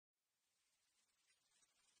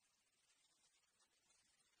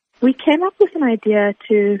We came up with an idea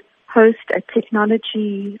to host a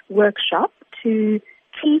technology workshop to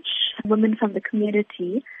teach women from the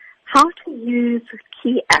community how to use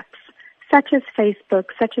key apps such as Facebook,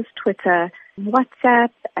 such as Twitter,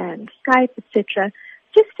 WhatsApp and Skype, etc.,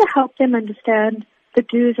 just to help them understand the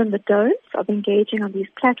do's and the don'ts of engaging on these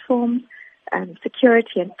platforms,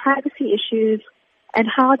 security and privacy issues, and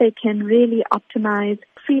how they can really optimize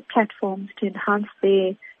free platforms to enhance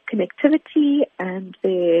their connectivity and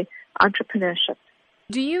their entrepreneurship.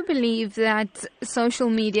 Do you believe that social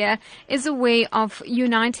media is a way of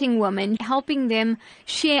uniting women, helping them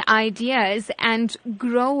share ideas and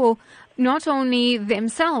grow not only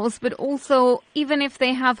themselves, but also even if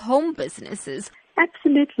they have home businesses?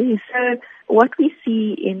 Absolutely. So what we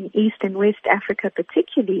see in East and West Africa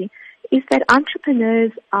particularly is that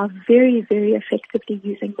entrepreneurs are very, very effectively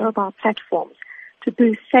using mobile platforms to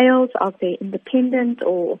boost sales of their independent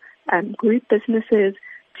or group businesses,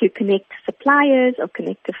 to connect to suppliers or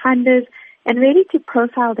connect to funders, and really to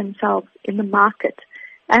profile themselves in the market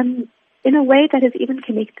in a way that has even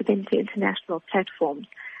connected them to international platforms.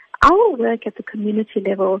 Our work at the community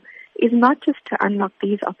level is not just to unlock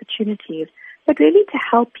these opportunities, but really to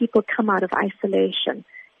help people come out of isolation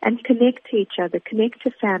and connect to each other, connect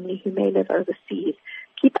to family who may live overseas,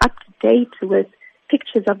 keep up to date with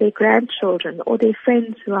pictures of their grandchildren or their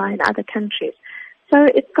friends who are in other countries. So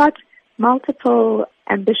it's got multiple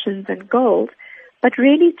ambitions and goals, but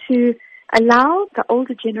really to allow the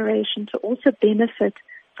older generation to also benefit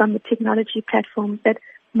from the technology platforms that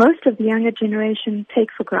most of the younger generation take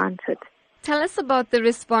for granted. Tell us about the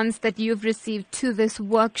response that you've received to this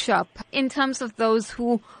workshop in terms of those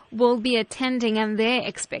who will be attending and their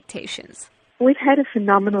expectations. We've had a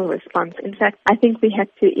phenomenal response. In fact, I think we had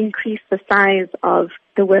to increase the size of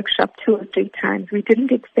the workshop 2 or 3 times. We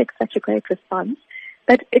didn't expect such a great response.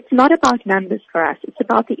 But it's not about numbers for us. It's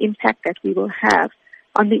about the impact that we will have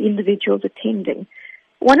on the individuals attending.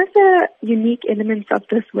 One of the unique elements of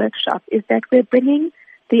this workshop is that we're bringing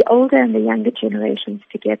the older and the younger generations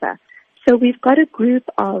together. So we've got a group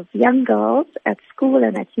of young girls at school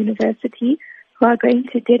and at university who are going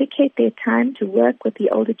to dedicate their time to work with the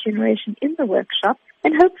older generation in the workshop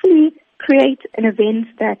and hopefully create an event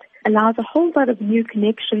that allows a whole lot of new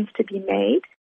connections to be made